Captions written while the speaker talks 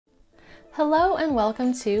Hello and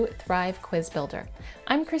welcome to Thrive Quiz Builder.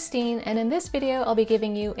 I'm Christine, and in this video I'll be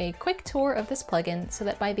giving you a quick tour of this plugin so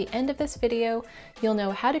that by the end of this video you'll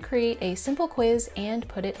know how to create a simple quiz and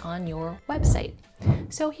put it on your website.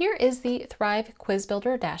 So here is the Thrive Quiz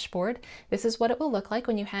Builder dashboard. This is what it will look like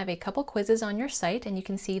when you have a couple quizzes on your site, and you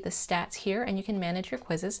can see the stats here and you can manage your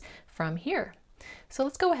quizzes from here. So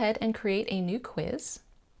let's go ahead and create a new quiz.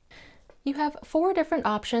 You have 4 different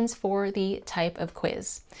options for the type of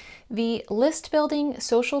quiz. The list building,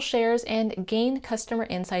 social shares, and gain customer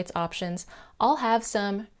insights options all have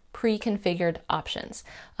some pre-configured options.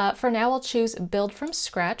 For now, I'll choose build from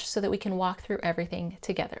scratch so that we can walk through everything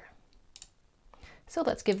together. So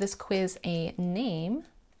let's give this quiz a name.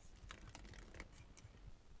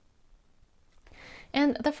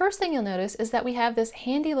 And the first thing you'll notice is that we have this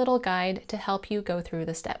handy little guide to help you go through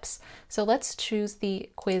the steps. So let's choose the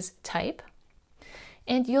quiz type.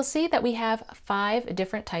 And you'll see that we have 5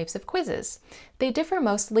 different types of quizzes. They differ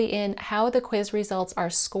mostly in how the quiz results are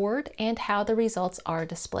scored and how the results are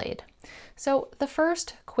displayed. So the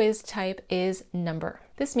first quiz type is number.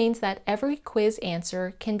 This means that every quiz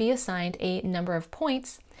answer can be assigned a number of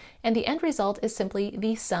points, and the end result is simply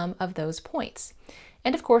the sum of those points.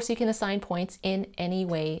 And of course, you can assign points in any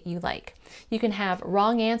way you like. You can have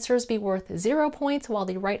wrong answers be worth 0 points while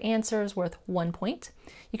the right answer is worth 1 point.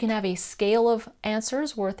 You can have a scale of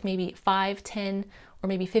answers worth maybe 5, 10, or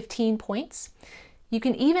maybe 15 points. You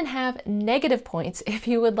can even have negative points if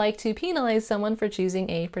you would like to penalize someone for choosing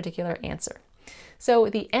a particular answer. So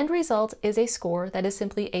the end result is a score that is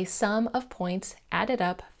simply a sum of points added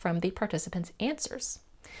up from the participants' answers.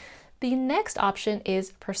 The next option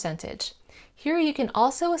is percentage. Here you can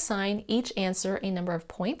also assign each answer a number of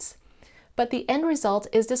points, but the end result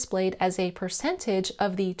is displayed as a percentage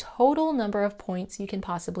of the total number of points you can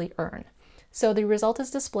possibly earn. So the result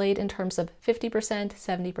is displayed in terms of 50%,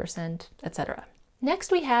 70%, etc.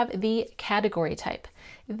 Next, we have the category type.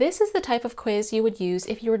 This is the type of quiz you would use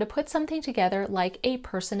if you were to put something together like a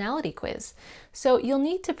personality quiz. So you'll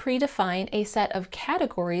need to predefine a set of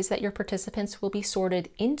categories that your participants will be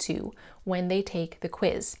sorted into when they take the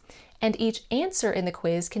quiz. And each answer in the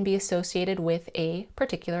quiz can be associated with a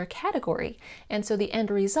particular category. And so the end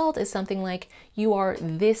result is something like, you are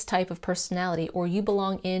this type of personality, or you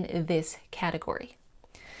belong in this category.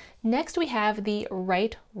 Next, we have the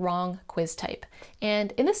right-wrong quiz type.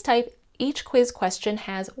 And in this type, each quiz question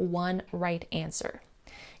has 1 right answer.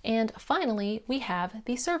 And finally, we have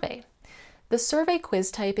the survey. The survey quiz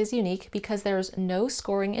type is unique because there's no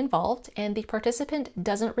scoring involved and the participant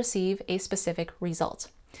doesn't receive a specific result.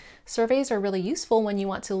 Surveys are really useful when you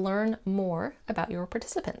want to learn more about your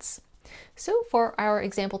participants. So for our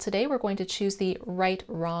example today, we're going to choose the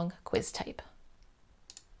right-wrong quiz type.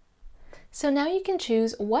 So now you can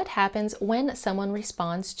choose what happens when someone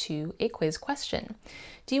responds to a quiz question.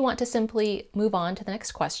 Do you want to simply move on to the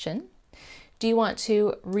next question? Do you want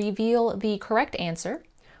to reveal the correct answer?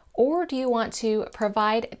 Or do you want to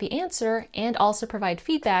provide the answer and also provide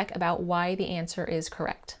feedback about why the answer is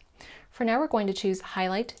correct? For now, we're going to choose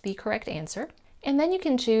highlight the correct answer. And then you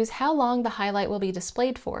can choose how long the highlight will be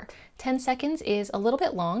displayed for. 10 seconds is a little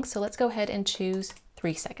bit long, so let's go ahead and choose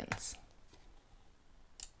 3 seconds.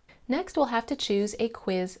 Next, we'll have to choose a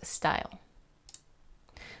quiz style.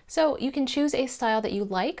 So you can choose a style that you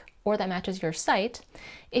like or that matches your site.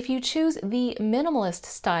 If you choose the minimalist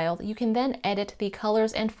style, you can then edit the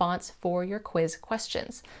colors and fonts for your quiz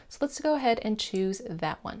questions. So let's go ahead and choose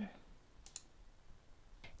that one.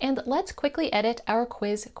 And let's quickly edit our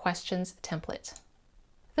quiz questions template.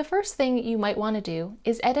 The first thing you might want to do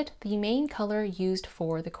is edit the main color used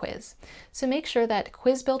for the quiz. So make sure that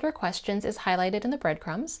Quiz Builder Questions is highlighted in the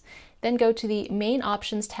breadcrumbs, then go to the Main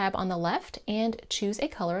Options tab on the left and choose a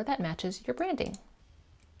color that matches your branding.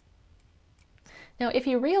 Now, if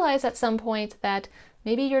you realize at some point that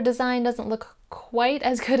maybe your design doesn't look quite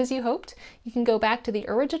as good as you hoped, you can go back to the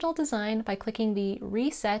original design by clicking the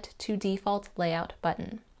Reset to Default Layout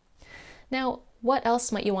button. Now, what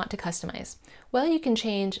else might you want to customize? Well, you can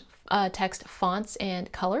change text fonts and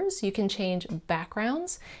colors, you can change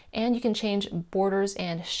backgrounds, and you can change borders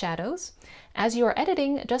and shadows. As you are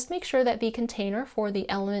editing, just make sure that the container for the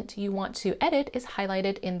element you want to edit is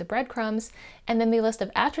highlighted in the breadcrumbs, and then the list of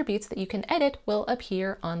attributes that you can edit will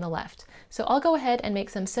appear on the left. So I'll go ahead and make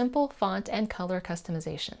some simple font and color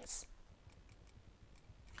customizations.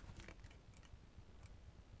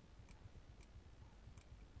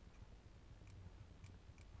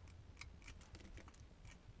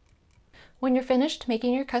 When you're finished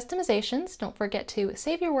making your customizations, don't forget to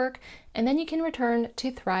save your work, and then you can return to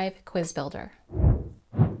Thrive Quiz Builder.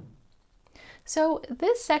 So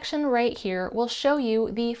this section right here will show you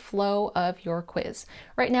the flow of your quiz.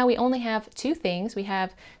 Right now we only have two things. We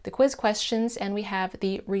have the quiz questions and we have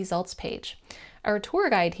the results page. Our tour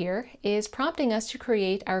guide here is prompting us to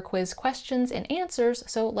create our quiz questions and answers,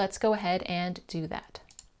 so let's go ahead and do that.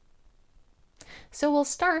 So we'll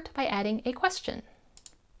start by adding a question.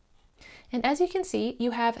 And as you can see,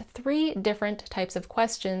 you have three different types of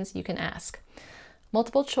questions you can ask.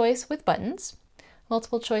 Multiple choice with buttons,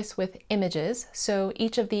 multiple choice with images, so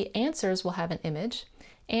each of the answers will have an image,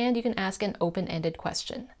 and you can ask an open-ended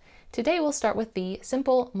question. Today we'll start with the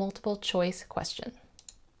simple multiple choice question.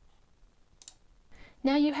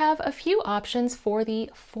 Now you have a few options for the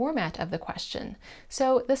format of the question.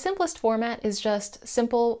 So the simplest format is just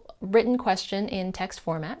simple written question in text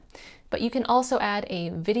format, but you can also add a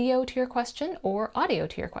video to your question or audio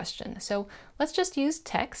to your question. So let's just use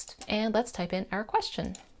text and let's type in our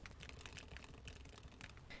question.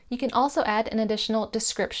 You can also add an additional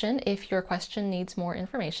description if your question needs more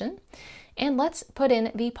information. And let's put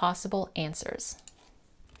in the possible answers.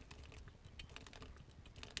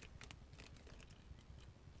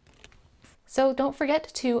 So don't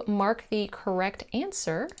forget to mark the correct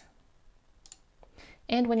answer.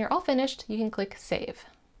 And when you're all finished, you can click Save.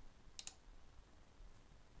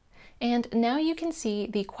 And now you can see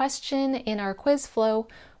the question in our quiz flow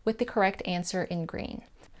with the correct answer in green.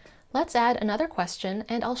 Let's add another question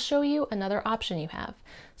and I'll show you another option you have.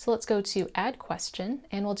 So let's go to Add Question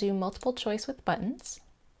and we'll do multiple choice with buttons.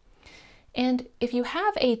 And if you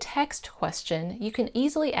have a text question, you can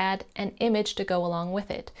easily add an image to go along with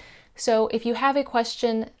it. So if you have a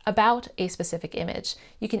question about a specific image,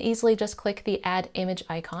 you can easily just click the Add Image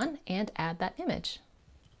icon and add that image.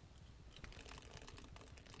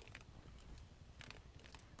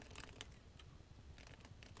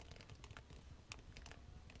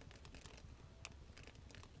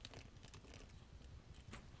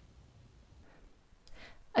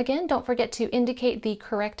 Again, don't forget to indicate the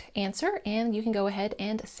correct answer and you can go ahead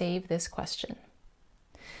and save this question.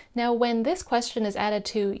 Now, when this question is added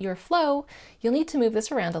to your flow, you'll need to move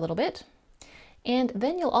this around a little bit. And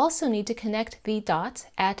then you'll also need to connect the dot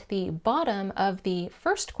at the bottom of the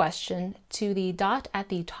first question to the dot at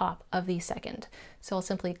the top of the second. So I'll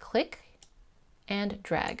simply click and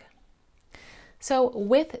drag. So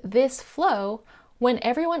with this flow, when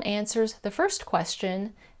everyone answers the first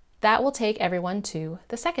question, that will take everyone to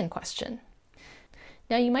the second question.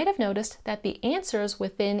 Now you might have noticed that the answers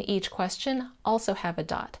within each question also have a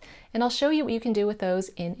dot, and I'll show you what you can do with those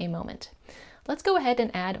in a moment. Let's go ahead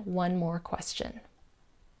and add one more question.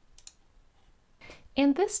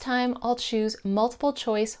 And this time I'll choose multiple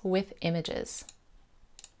choice with images.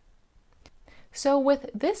 So with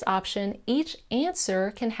this option, each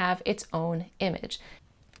answer can have its own image.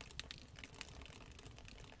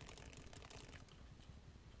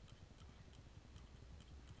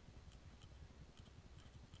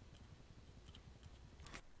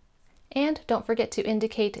 And don't forget to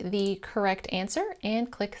indicate the correct answer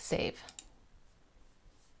and click Save.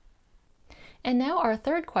 And now our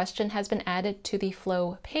third question has been added to the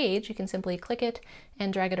flow page. You can simply click it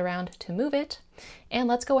and drag it around to move it. And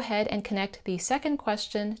let's go ahead and connect the second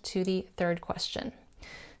question to the third question.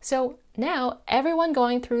 So now everyone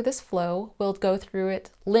going through this flow will go through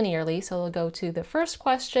it linearly. So they'll go to the first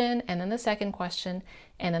question and then the second question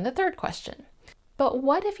and then the third question. But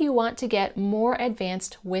what if you want to get more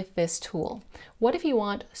advanced with this tool? What if you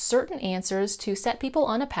want certain answers to set people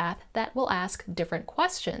on a path that will ask different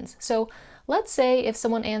questions? So let's say if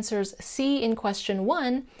someone answers C in question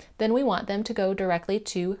 1, then we want them to go directly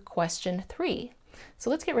to question 3.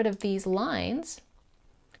 So let's get rid of these lines.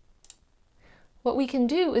 What we can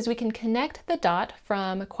do is we can connect the dot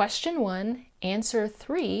from question 1, answer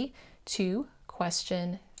 3 to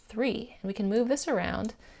question 3. And we can move this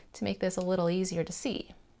around to make this a little easier to see.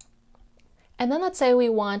 And then let's say we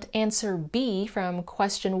want answer B from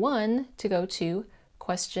question 1 to go to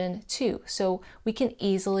question 2. So we can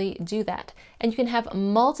easily do that. And you can have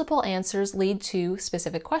multiple answers lead to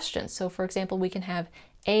specific questions. So for example, we can have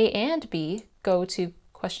A and B go to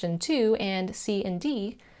question 2 and C and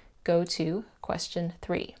D go to question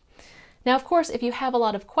 3. Now, of course, if you have a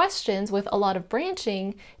lot of questions with a lot of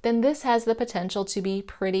branching, then this has the potential to be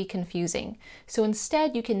pretty confusing. So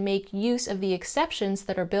instead, you can make use of the exceptions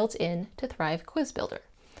that are built in to Thrive Quiz Builder.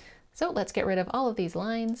 So let's get rid of all of these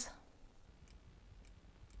lines.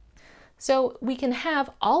 So we can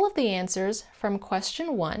have all of the answers from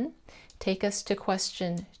question 1 take us to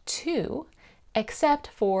question 2, except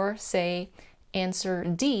for, say, answer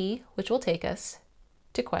D, which will take us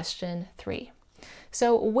to question 3.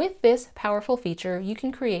 So with this powerful feature, you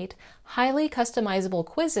can create highly customizable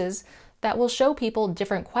quizzes that will show people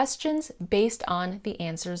different questions based on the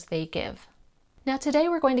answers they give. Now today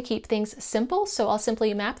we're going to keep things simple, so I'll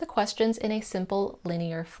simply map the questions in a simple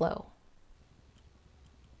linear flow.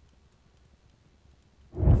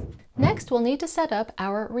 Next, we'll need to set up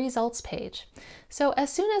our results page. So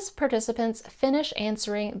as soon as participants finish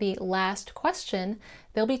answering the last question,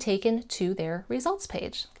 they'll be taken to their results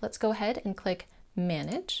page. Let's go ahead and click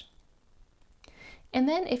Manage. And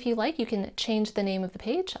then if you like, you can change the name of the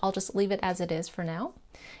page. I'll just leave it as it is for now.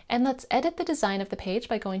 And let's edit the design of the page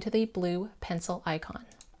by going to the blue pencil icon.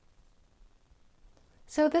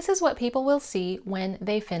 So this is what people will see when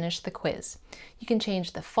they finish the quiz. You can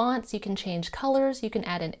change the fonts, you can change colors, you can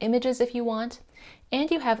add in images if you want,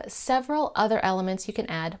 and you have several other elements you can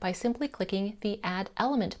add by simply clicking the Add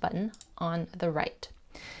Element button on the right.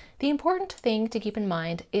 The important thing to keep in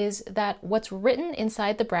mind is that what's written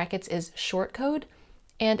inside the brackets is shortcode,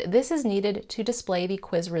 and this is needed to display the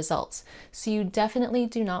quiz results, so you definitely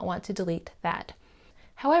do not want to delete that.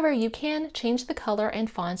 However, you can change the color and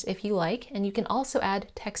fonts if you like, and you can also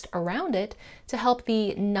add text around it to help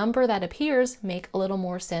the number that appears make a little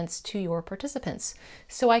more sense to your participants.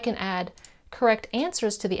 So I can add correct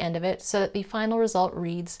answers to the end of it so that the final result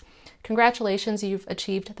reads, "Congratulations, you've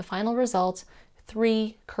achieved the final result,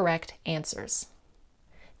 3 correct answers."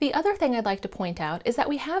 The other thing I'd like to point out is that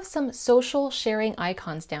we have some social sharing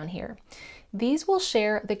icons down here. These will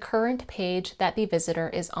share the current page that the visitor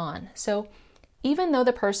is on. So even though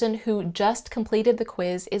the person who just completed the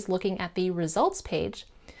quiz is looking at the results page,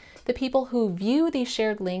 the people who view the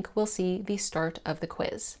shared link will see the start of the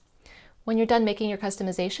quiz. When you're done making your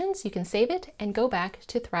customizations, you can save it and go back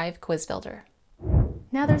to Thrive Quiz Builder.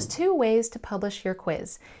 Now there's 2 ways to publish your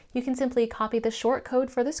quiz. You can simply copy the short code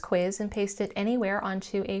for this quiz and paste it anywhere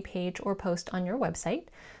onto a page or post on your website.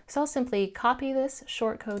 So I'll simply copy this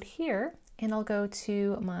short code here and I'll go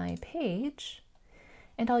to my page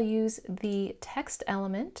and I'll use the text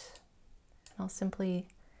element. I'll simply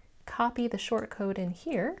copy the short code in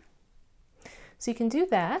here. So you can do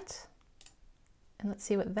that. And let's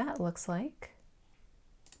see what that looks like.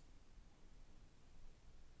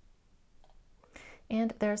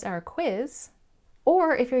 And there's our quiz.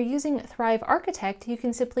 Or if you're using Thrive Architect, you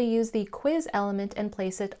can simply use the quiz element and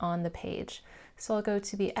place it on the page. So I'll go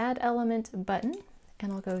to the Add Element button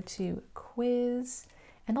and I'll go to Quiz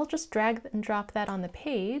and I'll just drag and drop that on the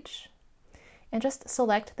page and just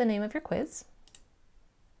select the name of your quiz.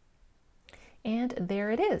 And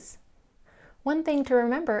there it is. One thing to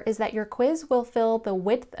remember is that your quiz will fill the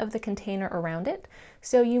width of the container around it,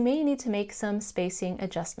 so you may need to make some spacing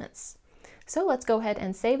adjustments. So let's go ahead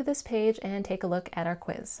and save this page and take a look at our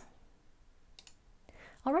quiz.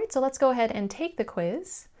 All right, so let's go ahead and take the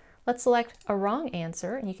quiz. Let's select a wrong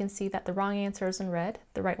answer, and you can see that the wrong answer is in red,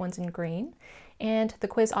 the right one's in green, and the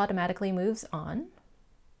quiz automatically moves on.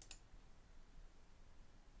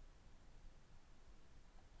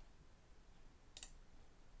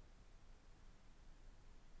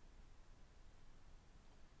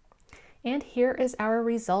 And here is our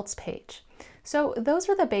results page. So those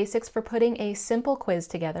are the basics for putting a simple quiz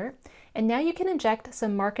together. And now you can inject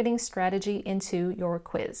some marketing strategy into your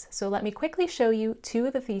quiz. So let me quickly show you 2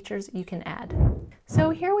 of the features you can add.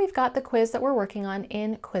 So here we've got the quiz that we're working on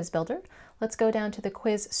in Quiz Builder. Let's go down to the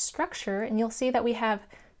quiz structure and you'll see that we have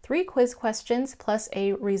 3 quiz questions plus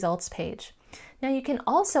a results page. Now you can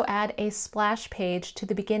also add a splash page to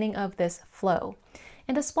the beginning of this flow.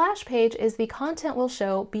 And a splash page is the content we'll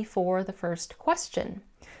show before the first question.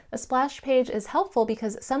 A splash page is helpful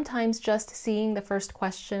because sometimes just seeing the first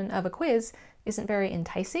question of a quiz isn't very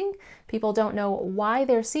enticing. People don't know why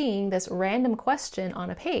they're seeing this random question on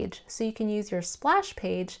a page. So you can use your splash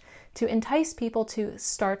page to entice people to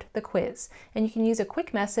start the quiz. And you can use a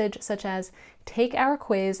quick message such as, "Take our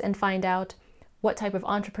quiz and find out what type of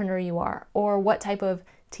entrepreneur you are, or what type of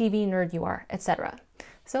TV nerd you are," etc.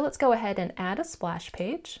 So let's go ahead and add a splash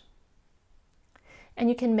page. And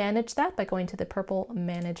you can manage that by going to the purple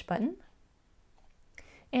Manage button.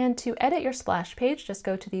 And to edit your splash page, just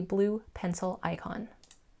go to the blue pencil icon.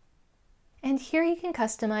 And here you can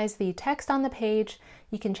customize the text on the page,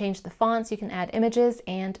 you can change the fonts, you can add images,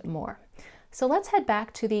 and more. So let's head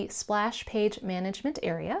back to the splash page management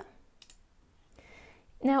area.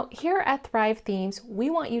 Now, here at Thrive Themes, we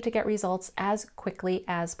want you to get results as quickly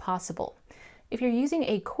as possible. If you're using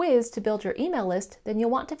a quiz to build your email list, then you'll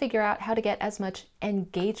want to figure out how to get as much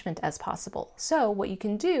engagement as possible. So what you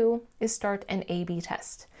can do is start an A/B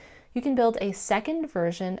test. You can build a second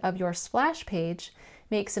version of your splash page,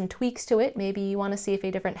 make some tweaks to it. Maybe you want to see if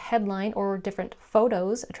a different headline or different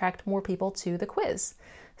photos attract more people to the quiz.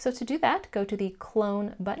 So to do that, go to the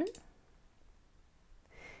Clone button.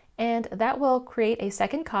 and that will create a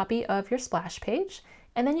second copy of your splash page,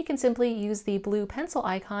 and then you can simply use the blue pencil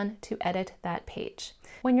icon to edit that page.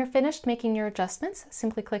 When you're finished making your adjustments,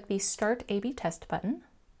 simply click the Start A/B Test button,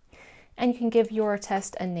 and you can give your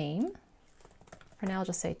test a name. For now, I'll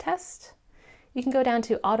just say Test. You can go down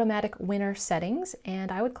to Automatic Winner Settings,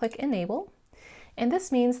 and I would click Enable. And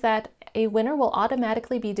this means that a winner will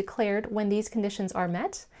automatically be declared when these conditions are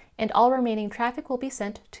met, and all remaining traffic will be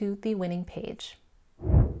sent to the winning page.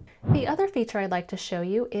 The other feature I'd like to show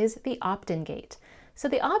you is the opt-in gate. So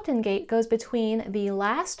the opt-in gate goes between the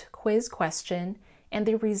last quiz question and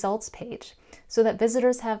the results page, so that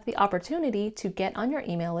visitors have the opportunity to get on your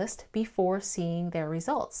email list before seeing their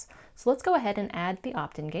results. So let's go ahead and add the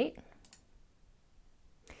opt-in gate.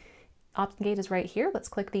 Opt-in gate is right here. Let's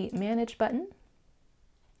click the Manage button,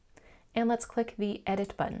 and let's click the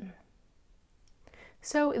Edit button.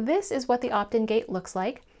 So this is what the opt-in gate looks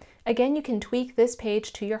like. Again, you can tweak this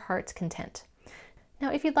page to your heart's content.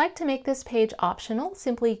 Now, if you'd like to make this page optional,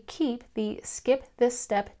 simply keep the Skip This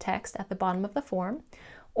Step text at the bottom of the form,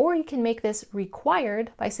 or you can make this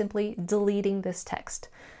required by simply deleting this text.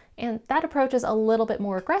 And that approach is a little bit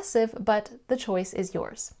more aggressive, but the choice is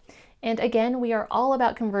yours. And again, we are all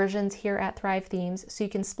about conversions here at Thrive Themes, so you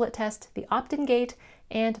can split test the opt-in gate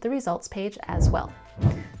and the results page as well.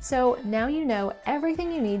 So now you know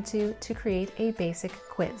everything you need to create a basic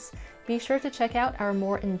quiz. Be sure to check out our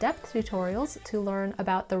more in-depth tutorials to learn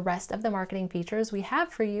about the rest of the marketing features we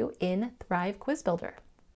have for you in Thrive Quiz Builder.